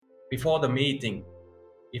before the meeting,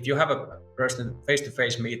 if you have a person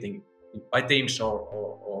face-to-face meeting by Teams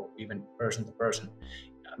or even person to person,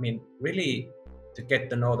 I mean, really to get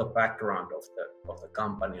to know the background of the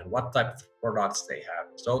company and what type of products they have,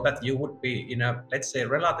 so that you would be in a, let's say,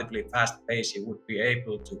 relatively fast pace, you would be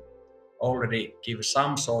able to already give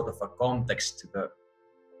some sort of a context to the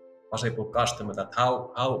possible customer, that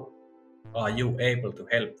how are you able to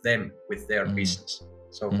help them with their business.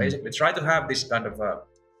 So basically try to have this kind of a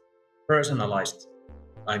personalized,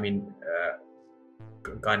 I mean,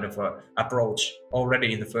 kind of a approach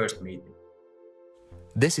already in the first meeting.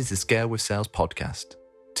 This is the Scale with Sales podcast.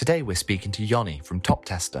 Today we're speaking to Joni from Top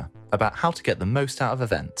Tester about how to get the most out of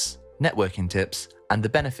events, networking tips, and the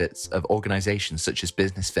benefits of organizations such as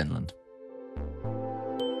Business Finland.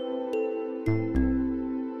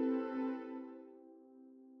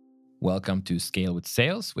 Welcome to Scale with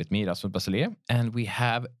Sales with me, Rasmus Baselier, and we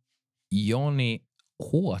have Joni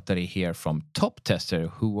Huotari here from Top Tester,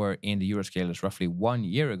 who were in the Euroscalers roughly 1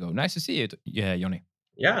 year ago. Nice to see you, Joni.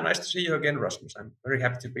 Yeah, nice to see you again, Rasmus. I'm very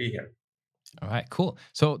happy to be here. All right, cool.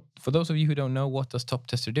 So for those of you who don't know, what does Top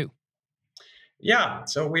Tester do? Yeah,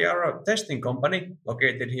 so we are a testing company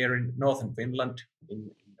located here in northern Finland, in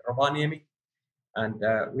Rovaniemi, and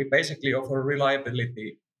we basically offer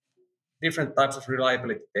different types of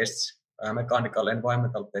reliability tests, mechanical,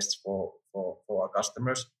 environmental tests for our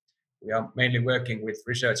customers. We are mainly working with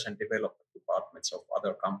research and development departments of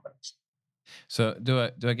other companies. So do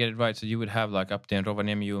I get it right? So you would have, like, up there in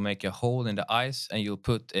Rovaniemi, you will make a hole in the ice and you'll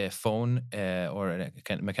put a phone or a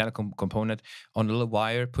kind of mechanical component on a little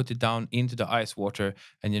wire, put it down into the ice water,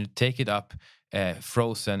 and you take it up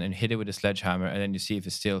frozen and hit it with a sledgehammer, and then you see if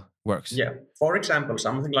it still works. Yeah, for example,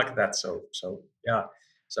 something like that. So yeah,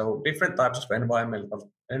 so different types of environmental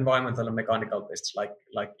and mechanical tests,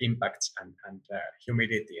 like impacts and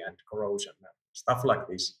humidity and corrosion, stuff like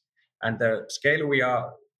this. And the scale we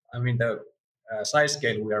are, I mean, the size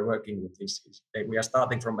scale we are working with is we are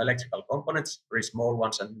starting from electrical components, very small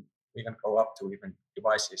ones, and we can go up to even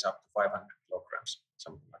devices up to 500 kilograms,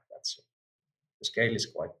 something like that. So the scale is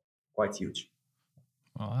quite huge.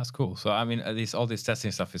 Oh, that's cool. So, I mean, all this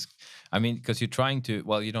testing stuff is, I mean, because you're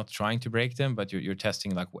not trying to break them, but you're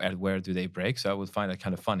testing, like, where do they break. So I would find that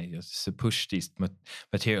kind of funny, just to push these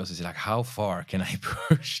materials. Is like, how far can I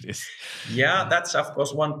push this? Yeah, that's of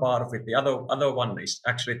course one part of it. The other one is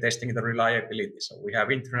actually testing the reliability. So we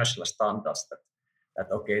have international standards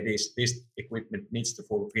that okay, this equipment needs to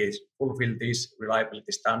fulfill these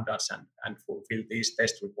reliability standards and fulfill these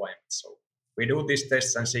test requirements. So we do these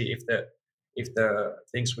tests and see if the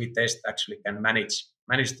things we test actually can manage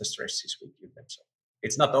the stresses we give them. So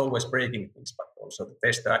it's not always breaking things, but also to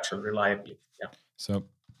test the actual reliability. Yeah.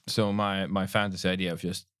 So my fantasy idea of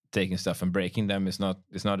just taking stuff and breaking them is not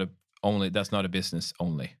that's not a business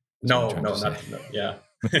only. No, yeah.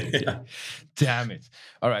 Damn it.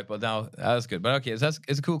 All right, well, now that's good. But okay, it's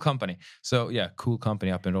a cool company. So yeah, cool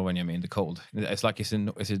company up in Rovaniemi in the cold. It's like is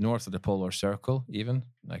it north of the polar circle even?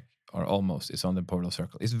 Like, or almost, it's on the polar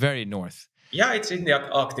circle. It's very north. Yeah, it's in the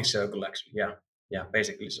Arctic Circle actually. Yeah,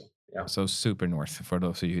 basically so. Yeah. So super north, for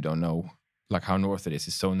those of you who don't know, like, how north it is.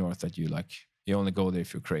 It's so north that you only go there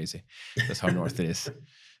if you're crazy. That's how north it is.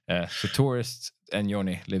 So tourists and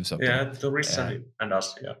Joni lives up there. Yeah, tourists and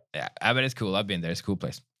us. Yeah, but it's cool. I've been there. It's a cool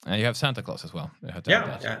place. And you have Santa Claus as well. Yeah,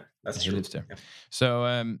 that's true. He lives there. Yeah.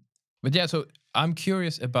 So, but yeah, so I'm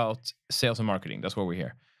curious about sales and marketing. That's why we're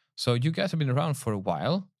here. So you guys have been around for a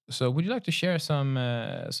while. So would you like to share some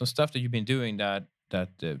stuff that you've been doing that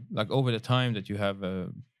like over the time that you have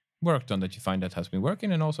worked on, that you find that has been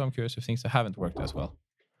working, and also I'm curious if things that haven't worked as well.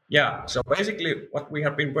 Yeah. So basically, what we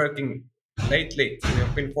have been working lately, we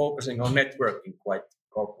have been focusing on networking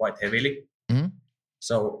quite heavily. Mm-hmm.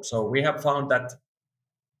 So we have found that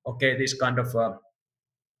okay, this kind of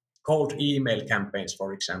cold email campaigns,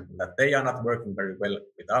 for example, that they are not working very well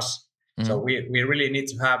with us. Mm-hmm. So we really need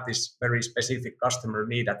to have this very specific customer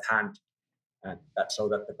need at hand, and so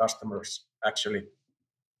that the customers actually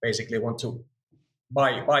basically want to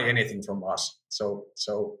buy anything from us. So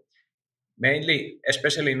mainly,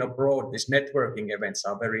 especially in abroad, these networking events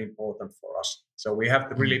are very important for us. So we have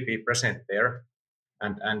to really be present there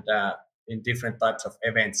and in different types of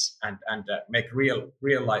events and make real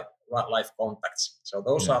life contacts. So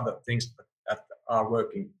those are the things that are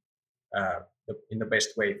working in the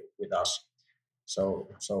best way with us. So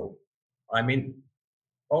I mean,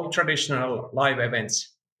 all traditional live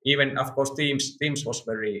events, even of course Teams was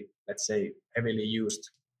very, let's say, heavily used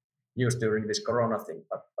during this Corona thing,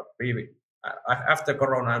 but after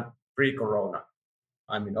Corona and pre-Corona,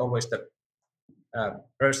 I mean, always the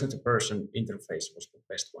person-to-person interface was the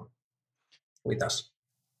best one with us.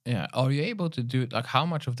 Yeah, are you able to do like how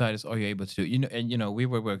much of that is are you able to do? And we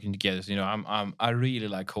were working together. So, I really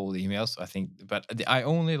like cold emails. I think, but I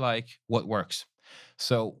only like what works.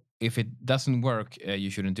 So if it doesn't work, you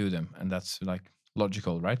shouldn't do them, and that's like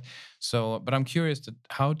logical, right? So, but I'm curious that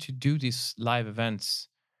how to do these live events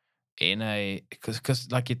in a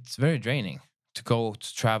because like it's very draining to go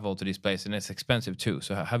to travel to this place, and it's expensive too.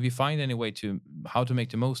 So, have you find any way to how to make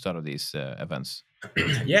the most out of these events?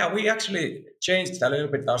 Yeah, we actually changed a little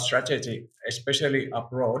bit our strategy, especially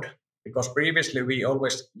abroad, because previously we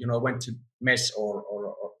always, went to mess or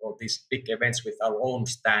these big events with our own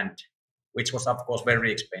stand, which was of course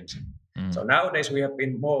very expensive. So Mm. nowadays we have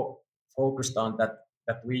been more focused on that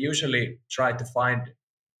we usually try to find,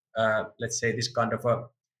 let's say, this kind of a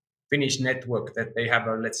Finnish network that they have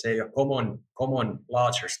a, let's say, a common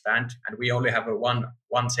larger stand, and we only have a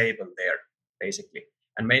one table there basically,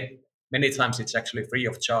 and many times it's actually free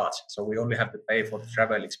of charge, so we only have to pay for the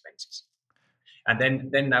travel expenses, and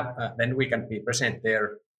then we can be present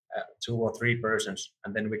there, 2 or 3 persons,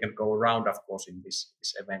 and then we can go around, of course, in this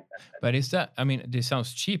event. But is that? I mean, this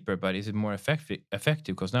sounds cheaper, but is it more effective?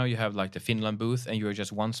 Effective because now you have like the Finland booth, and you're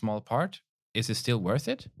just one small part. Is it still worth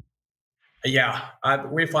it? Yeah,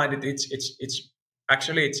 we find it's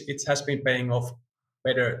actually it has been paying off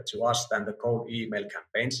better to us than the cold email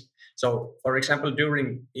campaigns. So, for example,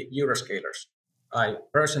 during Euroscalers, I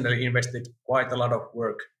personally invested quite a lot of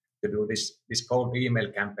work to do this cold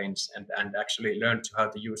email campaigns and actually learn to how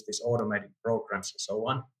to use these automated programs and so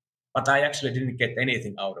on. But I actually didn't get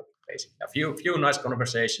anything out of it. Basically, a few nice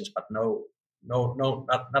conversations, but no,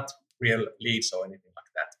 not real leads or anything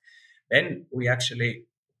like that. Then we actually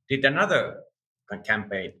did another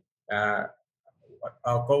campaign. Uh,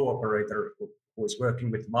 our co-operator who is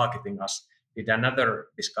working with marketing us did another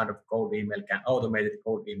this kind of automated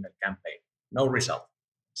cold email campaign. No result.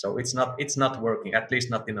 So it's not working. At least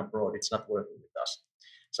not in abroad. It's not working with us.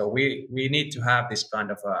 So we need to have this kind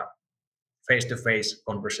of a face-to-face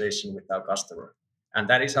conversation with our customer, and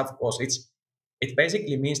that is, of course, it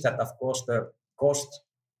basically means that, of course, the cost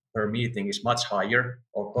per meeting is much higher,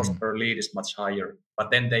 or cost Mm. per lead is much higher, but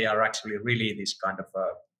then they are actually really this kind of,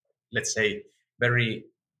 let's say, very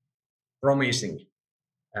promising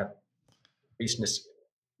uh, business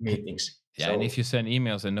meetings. Yeah, and if So you send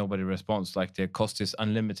emails and nobody responds, like the cost is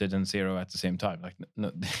unlimited and zero at the same time, like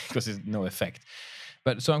no, because it's no effect.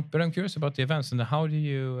 But I'm curious about the events and how do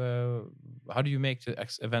you make the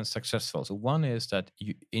events successful? So one is that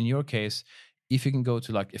in your case, if you can go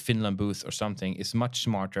to like a Finland booth or something, it's much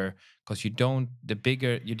smarter because you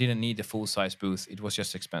didn't need a full size booth. It was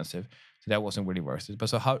just expensive, so that wasn't really worth it. But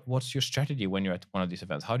so what's your strategy when you're at one of these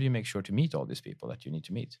events? How do you make sure to meet all these people that you need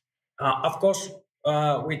to meet? of course,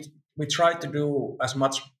 we try to do as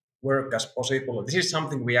much work as possible. This is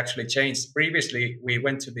something we actually changed. Previously, we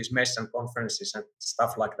went to these mess and conferences and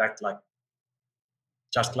stuff like that, like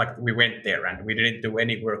just like we went there and we didn't do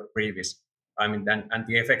any work previous. I mean, then and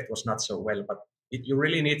the effect was not so well. But you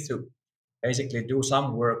really need to basically do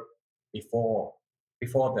some work before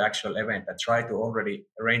before the actual event and try to already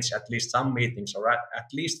arrange at least some meetings, or at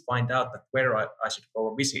least find out that where I should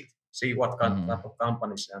go visit, see what kind Mm. type of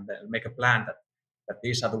companies, and then make a plan that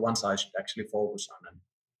these are the ones I should actually focus on.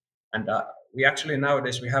 And we actually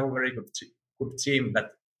nowadays we have a very good team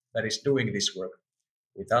that is doing this work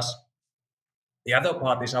with us. The other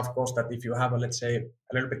part is, of course, that if you have, let's say,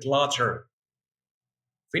 a little bit larger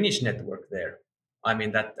Finnish network there, I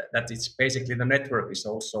mean that it's basically the network is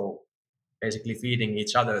also basically feeding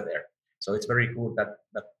each other there. So it's very good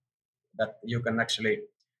that you can actually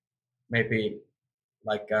maybe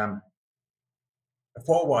like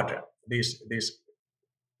forward these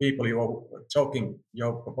people you are talking,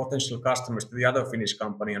 your potential customers, to the other Finnish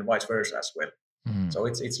company and vice versa as well. Mm. So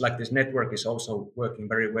it's like this network is also working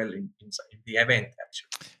very well in the event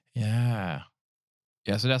actually. Yeah.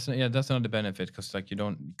 Yeah, so that's another benefit because like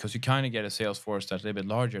you kind of get a sales force that's a little bit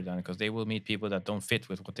larger than because they will meet people that don't fit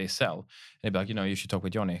with what they sell. And they'd be like, you should talk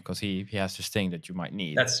with Joni because he has this thing that you might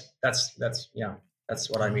need. That's yeah, that's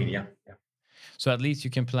what I mean. Ah. Yeah, yeah. So at least you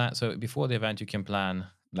can plan. So before the event, you can plan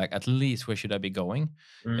like at least where should I be going.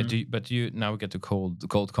 Mm. But you now we get to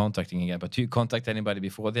cold contacting again. But do you contact anybody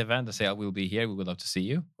before the event and say, "I will be here. We would love to see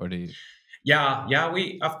you," or do you? Yeah.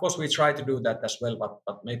 We of course we try to do that as well,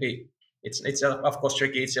 but maybe it's of course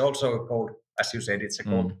tricky. It's also a cold, as you said, it's a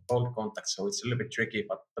Mm. cold contact, so it's a little bit tricky.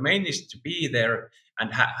 But the main is to be there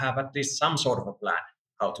and have at least some sort of a plan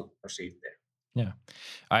how to proceed there. Yeah,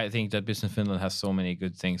 I think that Business Finland has so many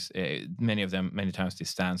good things. Many of them, many times,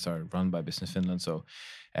 these stands are run by Business Finland. So,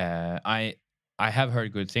 I I have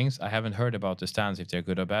heard good things. I haven't heard about the stands if they're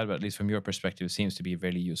good or bad, but at least from your perspective, it seems to be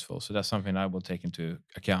really useful. So that's something I will take into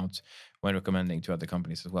account when recommending to other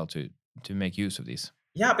companies as well to make use of these.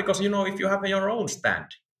 Yeah, because if you have your own stand,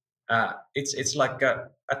 it's like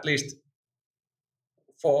at least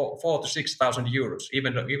 4 to 6 thousand euros.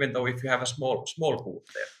 Even though if you have a small booth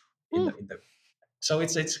there in the so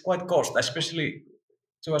it's quite cost, especially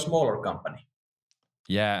to a smaller company.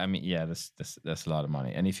 Yeah, I mean, yeah, that's a lot of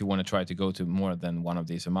money. And if you want to try to go to more than one of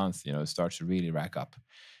these a month, it starts to really rack up.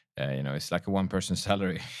 It's like a one-person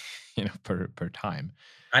salary, per time.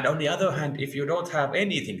 And on the other hand, if you don't have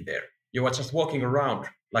anything there, you are just walking around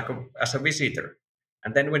like as a visitor.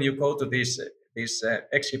 And then when you go to these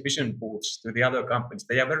exhibition booths to the other companies,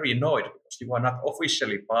 they are very annoyed because you are not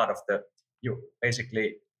officially part of you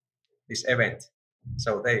basically this event.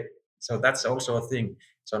 So that's also a thing.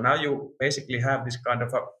 So now you basically have this kind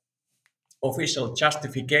of a official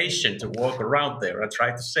justification to walk around there and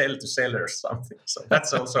try to sell to sellers something. So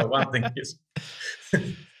that's also one thing.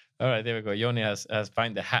 All right, there we go. Joni has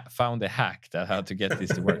found the hack that how to get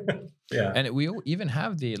this to work. Yeah. And we even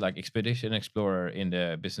have the Expedition Explorer in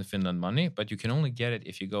the Business Finland money, but you can only get it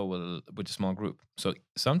if you go with a small group. So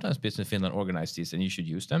sometimes Business Finland organize these, and you should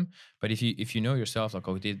use them. But if you know yourself, like,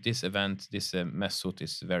 oh, this event, this messut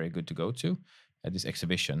is very good to go to, this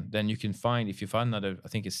exhibition, then you can find, if you find another, I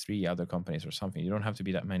think it's 3 other companies or something. You don't have to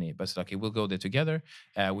be that many, but it's like, we'll go there together.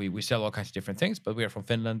 We sell all kinds of different things, but we are from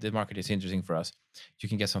Finland. The market is interesting for us. You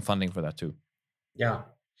can get some funding for that too. Yeah.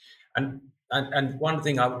 And one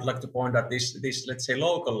thing I would like to point out, this let's say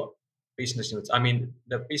local business units. I mean,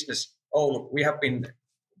 the business all we have been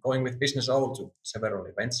going with business all to several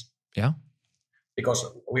events. Yeah. Because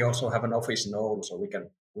we also have an office in Oulu, so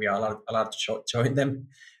we are allowed to join them.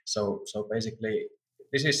 So basically,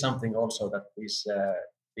 this is something also that these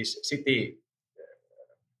city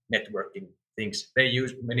networking things they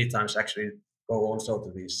use many times. Actually, go also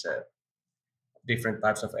to these different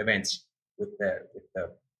types of events with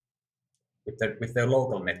the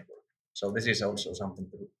local network. So this is also something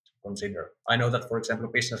to consider. I know that, for example,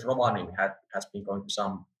 Business Rovaniemi has been going to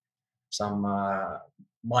some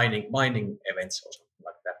mining events or something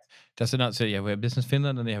like that. Does it not say, yeah, we have Business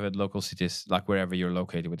Finland and they have it local cities, like wherever you're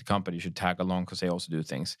located with the company, you should tag along because they also do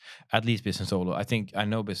things. At least Business Oulu. I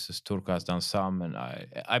know Business Turku has done some, and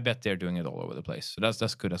I bet they're doing it all over the place. So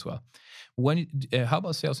that's good as well. How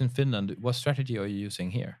about sales in Finland? What strategy are you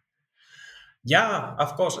using here? Yeah,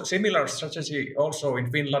 of course, similar strategy also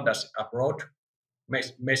in Finland as abroad.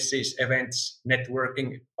 Messages, events,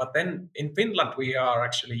 networking. But then in Finland, we are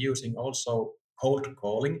actually using also cold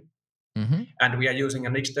calling. Mm-hmm. And we are using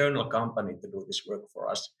an external company to do this work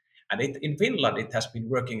for us. And in Finland, it has been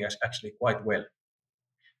working actually quite well.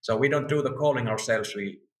 So we don't do the calling ourselves.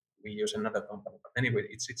 We use another company. But anyway,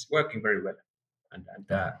 it's working very well. And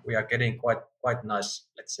we are getting quite nice,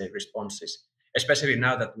 let's say, responses, especially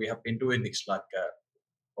now that we have been doing this like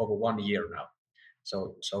over 1 year now.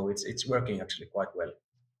 So it's working actually quite well.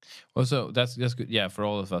 Well, so that's good. Yeah, for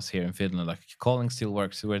all of us here in Finland, like calling still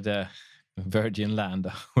works. We're the virgin land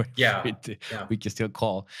where we can still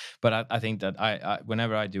call. But I think that I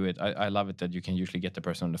whenever I do it, I love it that you can usually get the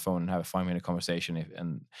person on the phone and have a 5-minute conversation.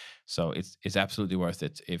 And so it's absolutely worth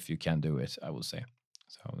it if you can do it, I will say.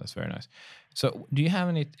 So that's very nice. So do you have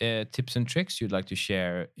any tips and tricks you'd like to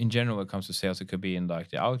share in general when it comes to sales? It could be in like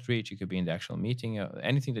the outreach, it could be in the actual meeting,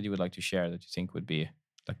 anything that you would like to share that you think would be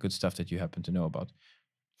like good stuff that you happen to know about.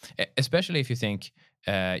 Especially if you think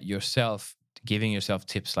yourself giving yourself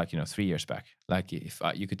tips like 3 years back, like if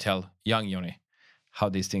you could tell young Joni how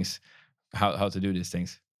these things, how to do these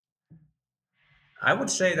things. I would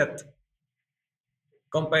say that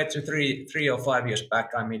compared to 3 or 5 years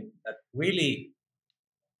back, I mean, that really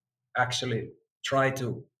actually try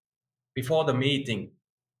to before the meeting,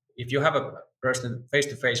 if you have a person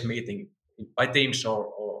face-to-face meeting by Teams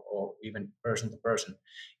or even person to person,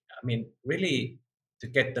 I mean, really to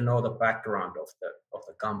get to know the background of the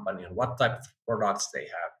company and what type of products they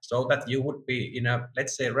have, so that you would be in a,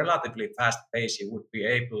 let's say, relatively fast pace, you would be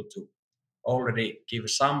able to already give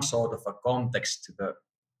some sort of a context to the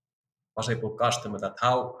possible customer that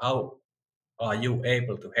how are you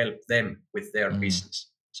able to help them with their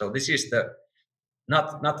business. So this is the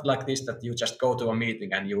not like this that you just go to a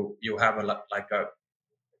meeting and you have like a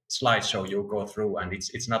slideshow you go through, and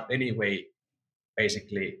it's not any way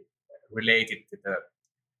basically related to the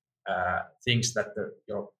things that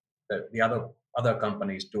the other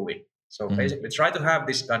company is doing. So basically, try to have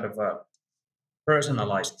this kind of a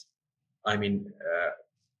personalized, I mean,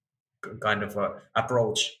 kind of a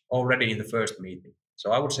approach already in the first meeting.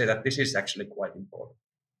 So I would say that this is actually quite important.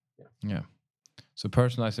 Yeah. So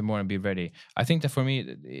personalize it more and be ready. I think that for me,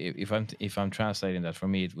 if I'm translating that, for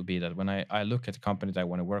me it would be that when I look at the company that I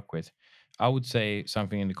want to work with, I would say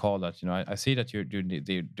something in the call that, I see that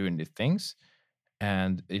they're doing these things,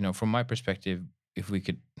 and from my perspective, if we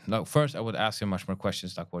could, no, first I would ask him much more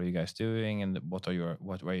questions like, what are you guys doing, and what are your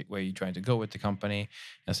what where are you trying to go with the company,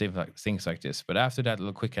 and say like things like this. But after that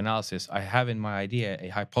little quick analysis, I have in my idea a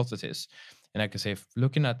hypothesis, and I can say,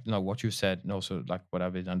 looking at what you said, and also like what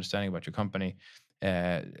I've been understanding about your company,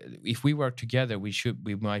 uh, if we work together, we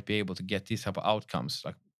might be able to get these type of outcomes,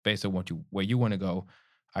 like based on where you want to go.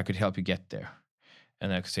 I could help you get there,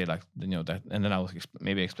 and I could say like that, and then I'll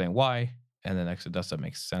maybe explain why, and then actually does that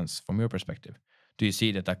make sense from your perspective? Do you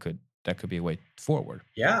see that could be a way forward?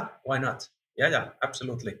 Yeah, why not? Yeah,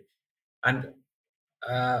 absolutely. And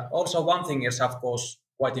also, one thing is, of course,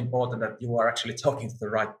 quite important that you are actually talking to the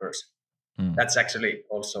right person. Mm. That's actually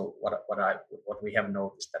also what we have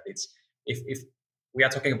noticed, that it's if we are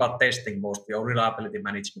talking about testing mostly, or reliability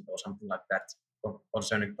management or something like that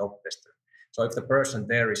concerning top tester. So if the person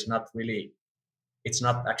there is not really, it's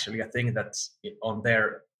not actually a thing that's on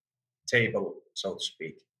their table, so to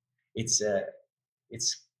speak.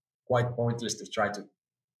 It's quite pointless to try to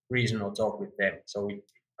reason or talk with them. So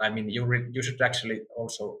I mean, you should actually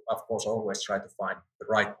also, of course, always try to find the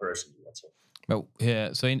right person. But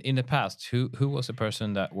yeah, so in the past, who was the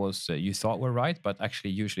person that was you thought were right, but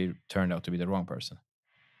actually usually turned out to be the wrong person?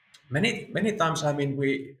 Many times, I mean,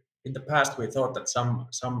 we in the past we thought that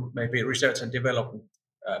some maybe research and development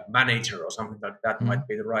manager or something like that Mm. might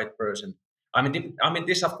be the right person. I mean,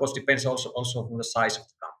 this of course depends also on the size of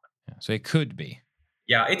the company. Yeah. So it could be.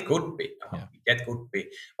 Yeah, it could be. Yeah. It could be.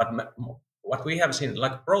 But what we have seen,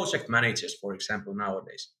 like project managers, for example,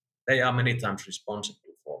 nowadays, they are many times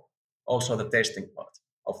responsible for also the testing part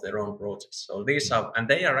of their own projects. So these are, and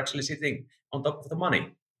they are actually sitting on top of the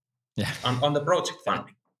money Yeah. on the project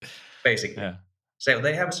funding, basically. Yeah. So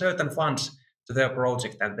they have certain funds to their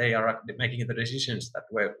project, and they are making the decisions that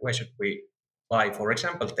where should we buy, for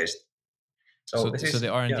example, test. So So, this so is, the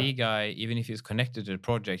R and yeah. D guy, even if he's connected to the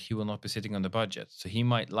project, he will not be sitting on the budget. So he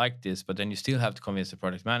might like this, but then you still have to convince the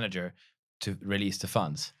project manager to release the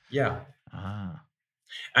funds. Yeah. Ah.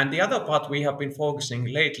 And the other part we have been focusing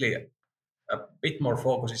lately, a bit more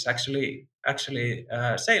focus is actually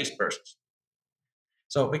salespersons.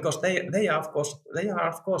 So because they are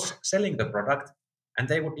of course selling the product, and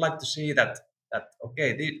they would like to see that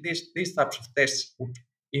okay, these types of tests would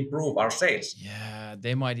improve our sales. Yeah,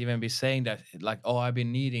 they might even be saying that, like, oh, I've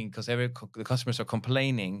been needing, because the customers are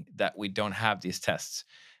complaining that we don't have these tests,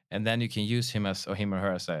 and then you can use him as, or him or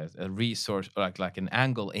her as a resource, or like an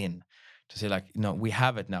angle in to say like, no, we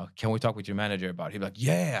have it now. Can we talk with your manager about it? He'd be like,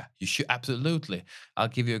 yeah, you should, absolutely. I'll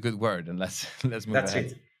give you a good word, and let's let's move That's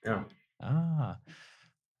ahead. it. Yeah. Ah,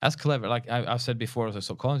 that's clever. Like I've said before, also,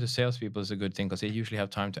 so calling to salespeople is a good thing because they usually have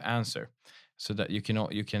time to answer, so that you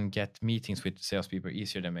can get meetings with salespeople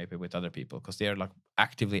easier than maybe with other people, because they are like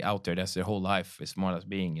actively out there. That's their whole life, is more or less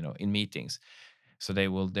being in meetings. So they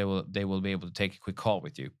will be able to take a quick call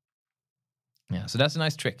with you. Yeah, so that's a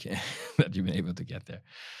nice trick that you've been able to get there.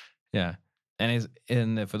 Yeah.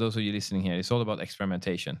 And for those of you listening here, it's all about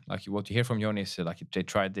experimentation. Like what you hear from Joni is like they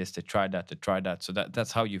tried this, they tried that, they tried that. So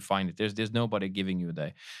that's how you find it. There's nobody giving you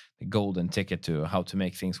the golden ticket to how to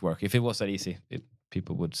make things work. If it was that easy,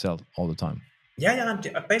 people would sell all the time. Yeah,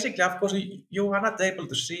 and basically, of course, you are not able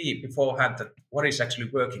to see beforehand that what is actually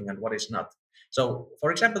working and what is not. So,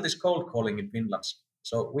 for example, this cold calling in Finland.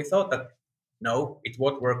 So we thought that no, it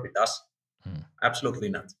won't work with us. Hmm. Absolutely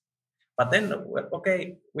not. But then,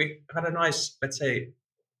 okay, we had a nice, let's say,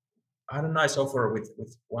 I had a nice offer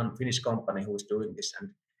with one Finnish company who is doing this,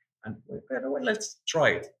 and we said, well, let's try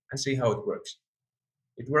it and see how it works.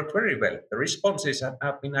 It worked very well. The responses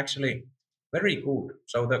have been actually very good.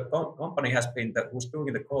 So the company has been who's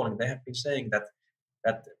doing the calling. They have been saying that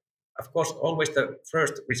of course always the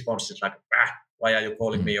first response is like, why are you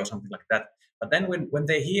calling Hmm. me, or something like that. But then when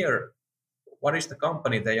they hear what is the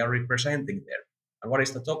company they are representing there and what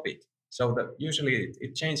is the topic, so that usually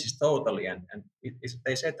it changes totally. And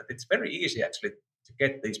they said that it's very easy actually to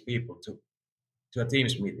get these people to a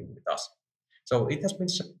Teams meeting with us. So it has been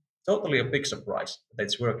totally a big surprise that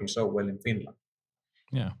it's working so well in Finland.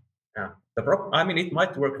 Yeah. Yeah. I mean, it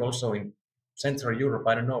might work also in Central Europe.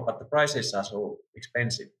 I don't know, but the prices are so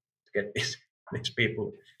expensive to get these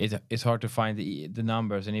people. It's hard to find the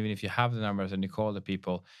numbers, and even if you have the numbers and you call the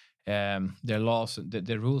people, their laws,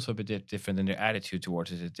 the rules are a bit different, and their attitude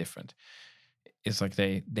towards it is different. It's like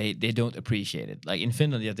they don't appreciate it. Like in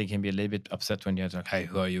Finland, yeah, they can be a little bit upset when you're like, "Hey,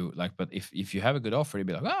 who are you?" Like, but if you have a good offer, you'd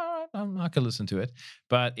be like, "All right, I can listen to it.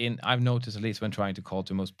 But I've noticed, at least when trying to call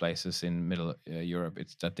to most places in Middle Europe,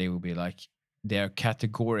 it's that they will be like they're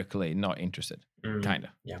categorically not interested. Kind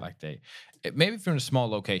of like maybe from a small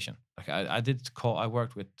location. Like I did call. I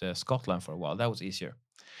worked with Scotland for a while. That was easier.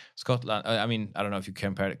 Scotland. I mean, I don't know if you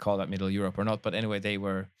call that Middle Europe or not, but anyway, they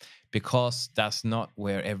were, because that's not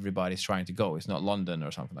where everybody's trying to go. It's not London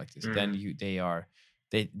or something like this.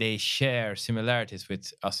 Then they share similarities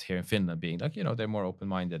with us here in Finland, being like, they're more open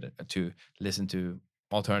minded to listen to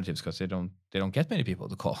alternatives because they don't get many people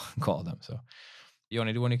to call them. So, Joni,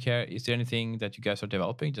 do you want to care? Is there anything that you guys are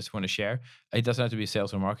developing? Just want to share? It doesn't have to be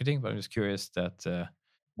sales or marketing, but I'm just curious that.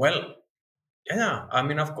 Well, yeah, I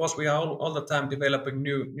mean, of course, we are all the time developing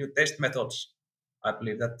new test methods. I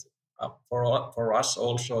believe that for us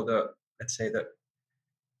also, let's say the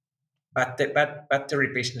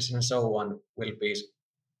battery business and so on will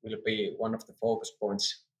be one of the focus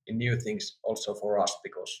points in new things also for us,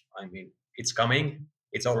 because I mean it's coming,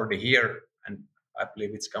 it's already here, and I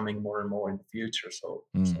believe it's coming more and more in the future. So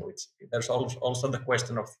there's also the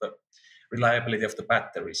question of the reliability of the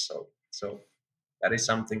batteries. So that is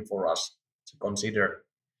something for us to consider.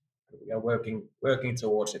 We are working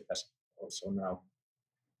towards it as also now.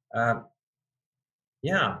 Um,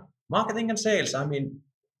 yeah, marketing and sales. I mean,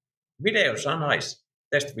 videos are nice.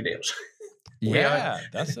 Test videos. Yeah,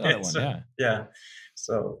 that's another one. Yeah. Yeah.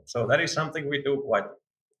 So that is something we do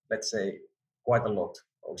let's say, quite a lot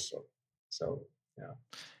also. So yeah.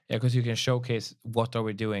 Yeah, because you can showcase what are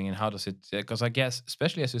we doing and how does it. Because I guess,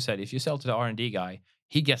 especially as you said, if you sell to the R&D guy,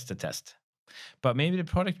 he gets the test. But maybe the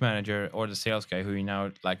product manager or the sales guy who you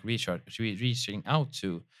now like reaching out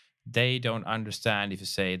to, they don't understand if you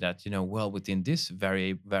say that, well, within this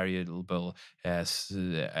very variable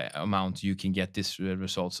amount, you can get this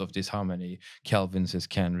results of this, how many kelvins it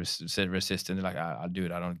can resist. And they're like, I'll do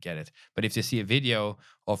it. I don't get it. But if they see a video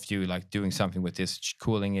of you like doing something with this,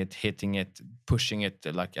 cooling it, hitting it, pushing it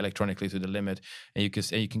like electronically to the limit, and you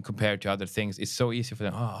can compare it to other things, it's so easy for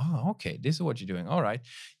them. Oh, okay, this is what you're doing. All right.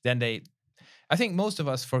 Then I think most of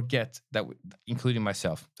us forget that, including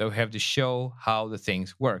myself, that we have to show how the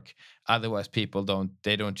things work. Otherwise, people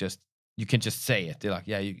you can just say it. They're like,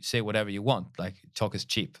 yeah, you say whatever you want. Like, talk is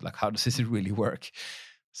cheap. Like, how does this really work?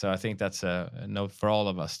 So I think that's a note for all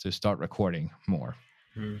of us to start recording more.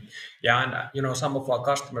 Yeah, and some of our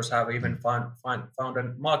customers have even found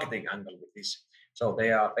a marketing angle with this. So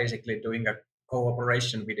they are basically doing a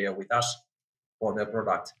cooperation video with us for their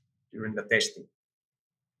product during the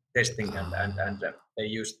testing, and they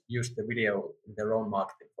use the video in their own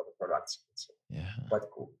marketing for the products. It's quite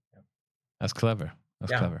cool. Yeah. That's clever.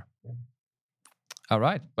 That's clever. Yeah. All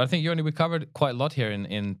right. But I think, Joni, we covered quite a lot here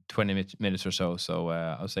in 20 minutes or so. So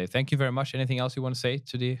I'll say thank you very much. Anything else you want to say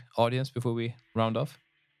to the audience before we round off?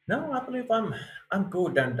 No, I believe I'm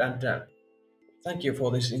good, and thank you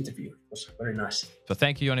for this interview. It was very nice. So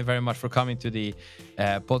thank you, Joni, very much for coming to the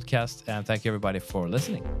podcast, and thank you everybody for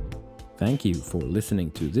listening. Thank you for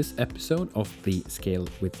listening to this episode of the Scale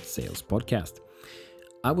with Sales podcast.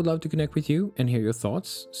 I would love to connect with you and hear your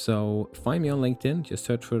thoughts. So find me on LinkedIn, just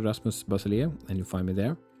search for Rasmus Basilia and you'll find me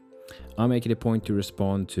there. I'll make it a point to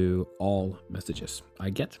respond to all messages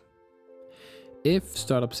I get. If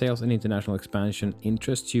startup sales and international expansion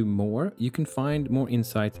interests you more, you can find more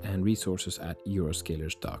insights and resources at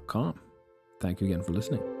euroscalers.com. Thank you again for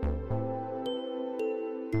listening.